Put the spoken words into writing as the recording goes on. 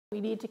We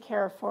need to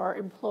care for our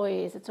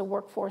employees. It's a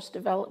workforce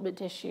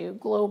development issue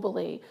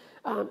globally,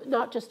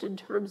 not just in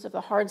terms of the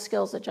hard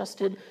skills that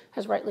Justin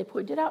has rightly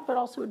pointed out, but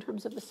also in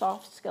terms of the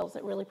soft skills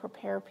that really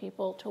prepare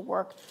people to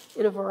work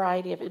in a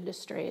variety of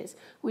industries.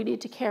 We need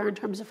to care in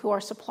terms of who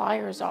our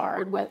suppliers are,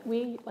 and what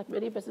we, like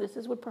many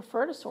businesses, would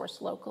prefer to source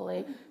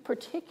locally,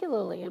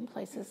 particularly in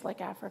places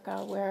like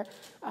Africa, where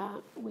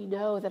we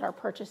know that our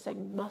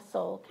purchasing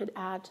muscle can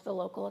add to the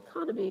local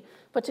economy.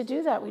 But to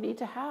do that, we need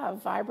to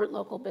have vibrant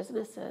local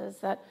businesses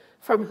that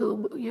from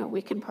whom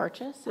we can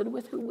purchase and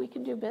with whom we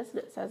can do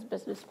business as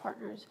business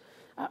partners.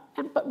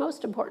 But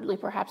most importantly,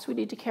 perhaps, we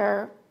need to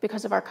care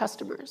because of our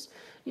customers.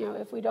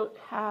 If we don't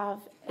have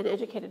an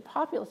educated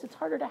populace, it's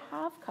harder to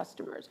have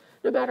customers,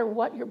 no matter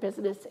what your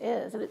business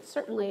is. And it's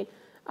certainly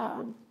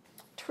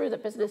true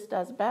that business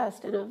does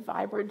best in a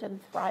vibrant and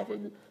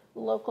thriving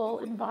local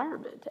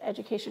environment.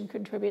 Education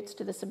contributes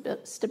to the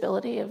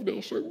stability of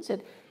nations.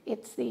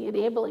 It's the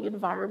enabling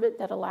environment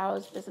that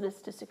allows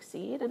business to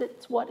succeed, and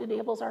it's what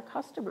enables our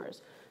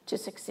customers to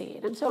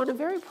succeed. And so on a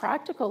very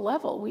practical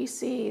level, we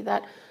see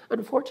that,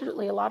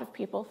 unfortunately, a lot of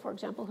people, for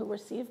example, who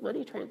receive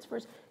money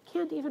transfers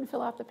can't even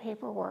fill out the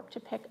paperwork to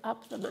pick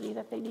up the money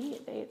that they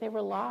need. They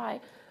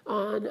rely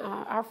on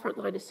our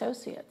frontline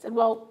associates. And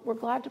while we're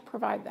glad to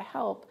provide the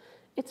help,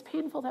 it's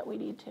painful that we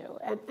need to,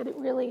 and it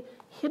really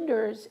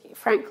hinders,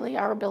 frankly,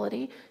 our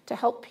ability to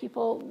help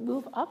people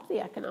move up the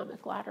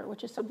economic ladder,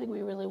 which is something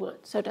we really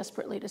want so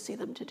desperately to see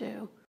them to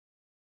do.